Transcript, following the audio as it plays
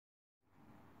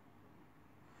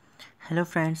Hello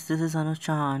friends, this is Anuj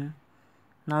Chauhan.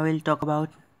 Now we'll talk about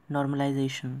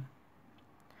normalization.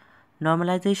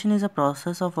 Normalization is a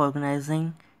process of organizing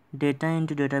data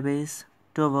into database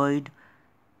to avoid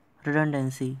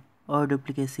redundancy or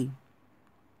duplicacy.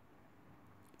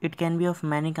 It can be of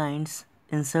many kinds: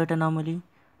 insert anomaly,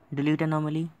 delete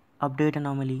anomaly, update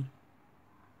anomaly.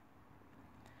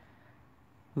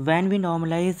 When we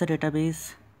normalize the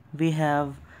database, we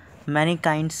have many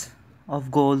kinds of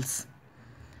goals.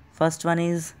 First one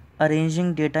is arranging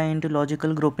data into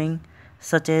logical grouping,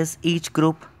 such as each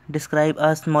group describe a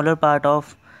smaller part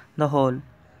of the whole.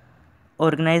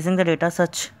 Organizing the data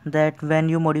such that when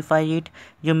you modify it,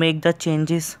 you make the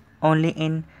changes only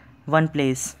in one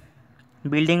place.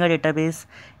 Building a database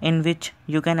in which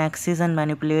you can access and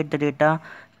manipulate the data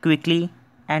quickly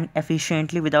and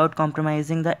efficiently without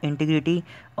compromising the integrity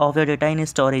of the data in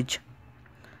storage.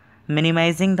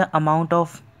 Minimizing the amount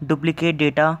of duplicate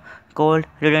data called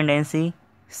redundancy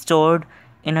stored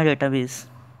in a database.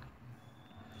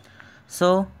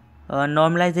 So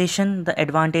normalization, the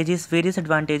advantages, various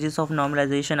advantages of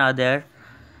normalization are there.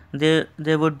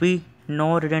 There would be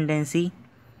no redundancy.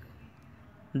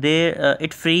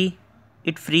 It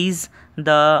frees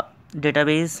the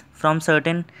database from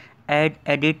certain add,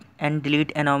 edit and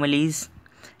delete anomalies.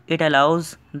 It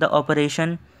allows the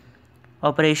operation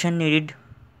needed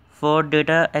for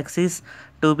data access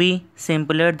to be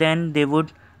simpler than they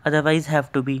would otherwise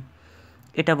have to be.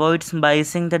 It avoids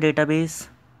biasing the database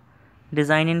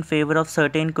design in favor of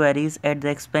certain queries at the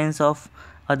expense of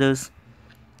others.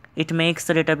 It makes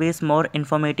the database more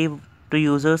informative to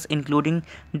users, including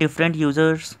different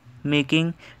users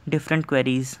making different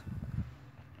queries.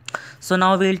 So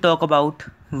now we'll talk about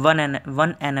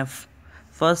 1NF.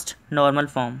 First, normal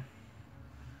form.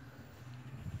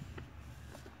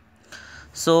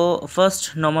 So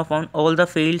first, normal form, all the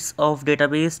fields of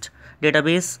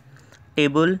database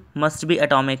table must be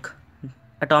atomic.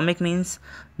 Atomic means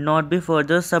not be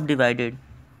further subdivided.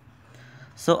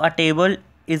 So a table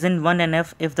is in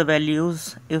 1NF if the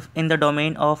values if in the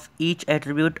domain of each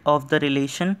attribute of the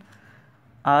relation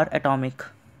are atomic.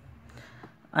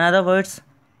 In other words,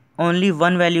 only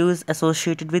one value is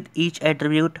associated with each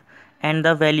attribute and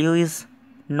the value is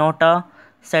not a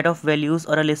set of values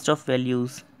or a list of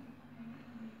values.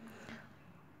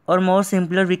 Or more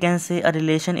simpler, we can say a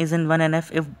relation is in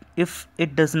 1NF if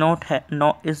it does not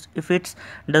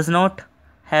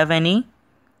have any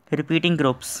repeating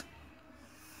groups.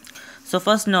 So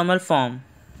first, normal form.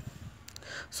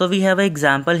 So we have an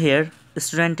example here,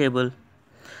 student table.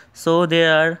 So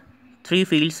there are three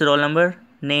fields: roll number,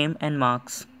 name and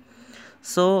marks.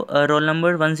 So roll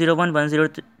number 101,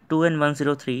 102 and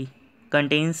 103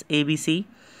 contains ABC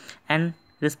and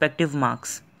respective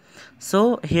marks.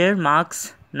 So here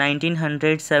marks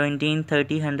 1900, 17,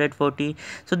 30, 100, 40.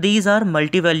 So these are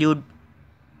multi-valued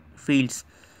fields.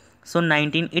 So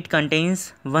 19, it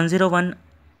contains 101,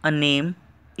 a name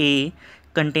A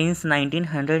contains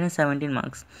 1917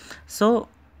 marks. So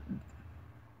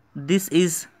this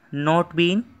is not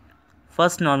being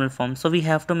first normal form. So we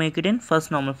have to make it in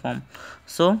first normal form.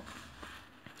 So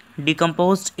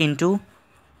decomposed into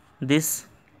this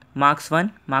marks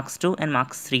 1, marks 2 and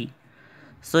marks 3.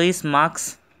 So is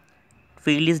marks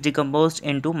field is decomposed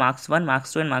into marks 1,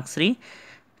 marks 2 and marks 3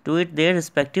 to it their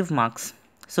respective marks.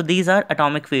 So these are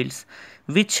atomic fields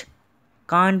which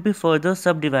can't be further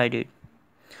subdivided.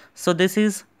 So this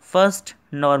is first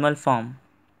normal form.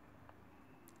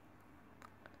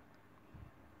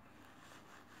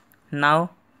 Now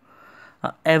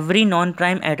every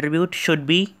non-prime attribute should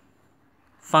be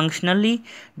functionally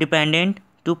dependent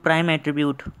to prime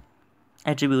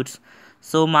attributes.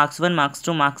 So marks 1, marks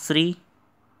 2, marks 3,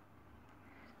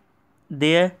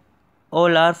 they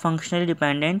all are functionally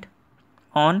dependent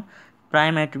on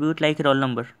prime attribute like roll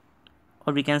number,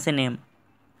 or we can say name.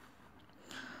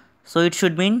 So it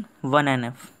should be in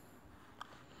 1NF.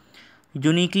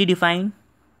 Uniquely defined.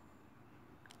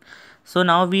 So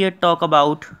now we talk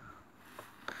about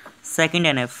second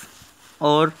NF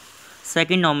or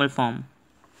second normal form.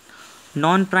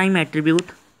 Non-prime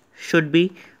attribute should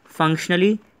be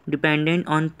functionally dependent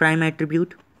on prime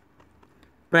attribute.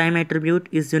 Prime attribute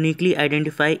is uniquely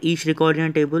identify each record in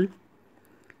a table,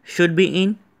 should be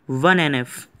in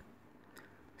 1NF.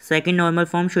 Second normal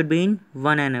form should be in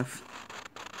 1NF.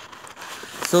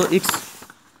 So it's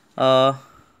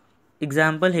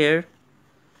example here,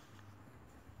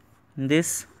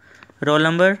 this roll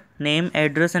number, name,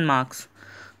 address and marks.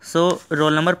 So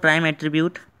roll number prime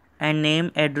attribute and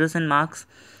name, address and marks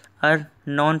are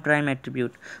non-prime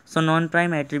attribute. So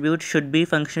non-prime attribute should be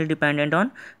functionally dependent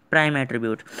on prime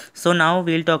attribute. So now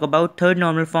we'll talk about third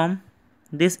normal form,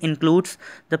 This includes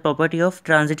the property of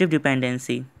transitive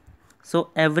dependency. So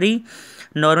every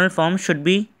normal form should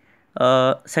be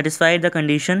satisfy the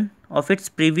condition of its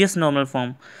previous normal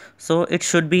form. So it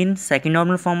should be in second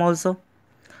normal form also.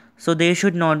 So there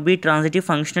should not be transitive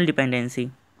functional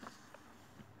dependency.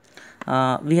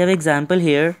 We have example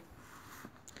here: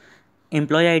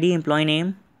 employee ID, employee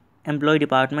name, employee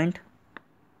department,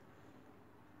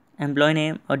 employee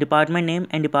name or department name,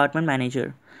 and department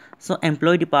manager. So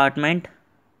employee department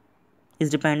is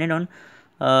dependent on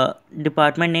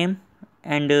department name,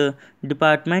 and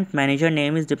department manager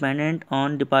name is dependent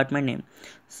on department name.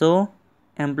 So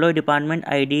employee department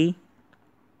ID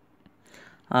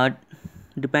are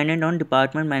dependent on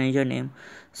department manager name.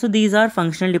 So these are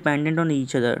functional dependent on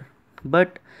each other,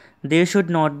 but there should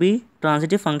not be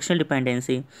transitive functional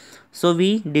dependency. So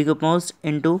we decomposed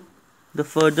into the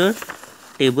further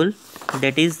table,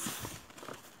 that is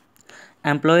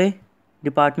employee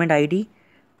department ID,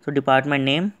 so department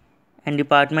name, and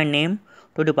department name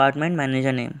to department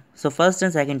manager name. So first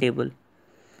and second table.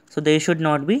 So there should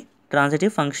not be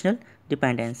transitive functional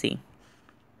dependency.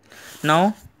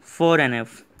 Now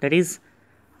 4NF, that is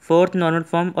fourth normal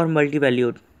form or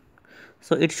multi-valued.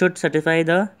 So it should satisfy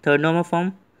the third normal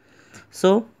form.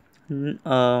 So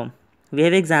we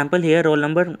have example here: roll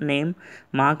number, name,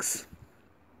 marks,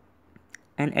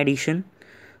 and addition.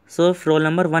 So if roll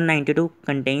number 192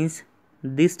 contains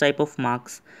this type of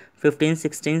marks: 15,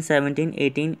 16, 17,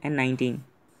 18 and 19.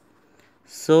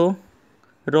 So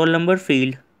roll number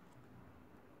field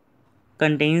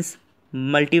contains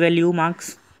multi-value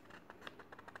marks.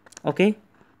 Okay.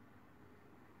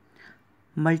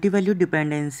 Multi-value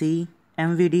dependency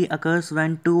 (MVD) occurs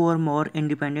when two or more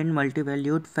independent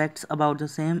multi-valued facts about the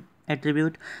same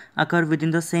attribute occur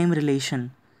within the same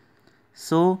relation.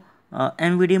 So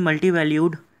MVD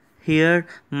multi-valued here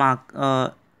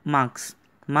marks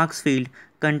field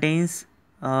contains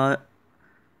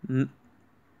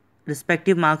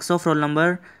respective marks of roll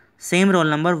number, same roll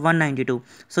number 192.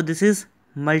 So this is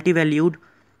multi-valued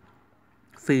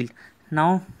field.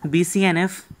 Now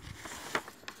BCNF,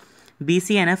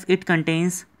 it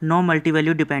contains no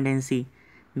multi-value dependency.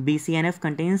 BCNF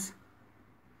contains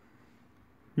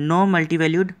no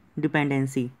multi-valued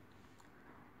dependency.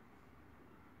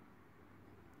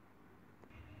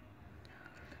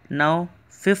 Now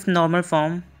fifth normal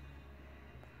form.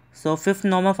 So fifth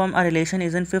normal form, a relation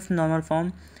is in fifth normal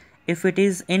form if it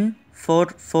is in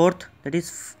fourth, that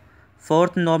is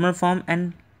fourth normal form,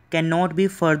 and cannot be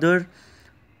further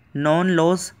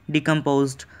non-loss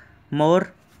decomposed.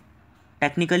 More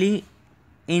technically,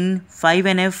 in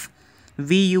 5NF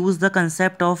we use the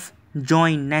concept of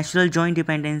join, natural join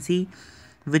dependency,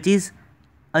 which is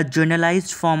a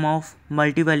generalized form of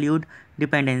multi-valued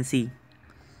dependency.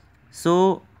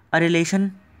 So a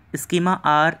relation schema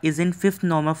R is in fifth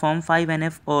normal form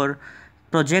 5NF or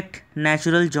project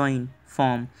natural join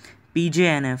form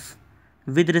PJNF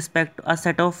with respect to a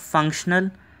set of functional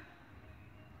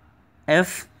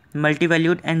F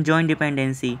multi-valued and join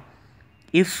dependency.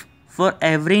 If for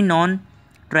every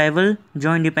non-trivial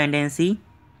join dependency,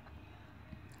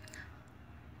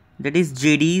 that is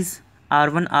JDs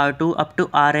R1 R2 up to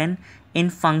Rn in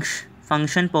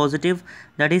function positive,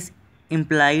 that is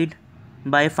implied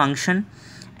by function,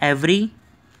 every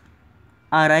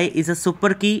Ri is a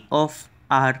super key of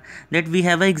R. That we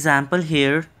have an example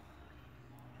here,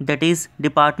 that is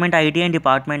department ID and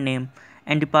department name,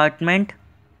 and department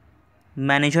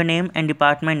manager name and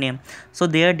department name. So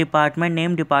their department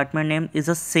name is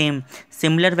the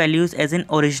similar values as in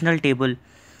original table.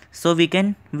 So we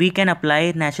can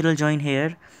apply natural join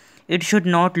here. It should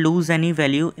not lose any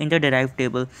value in the derived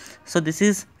table. So this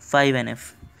is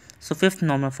 5NF. So fifth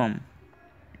normal form.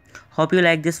 Hope you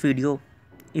like this video.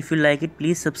 If you like it,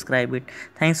 please subscribe it.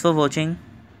 Thanks for watching.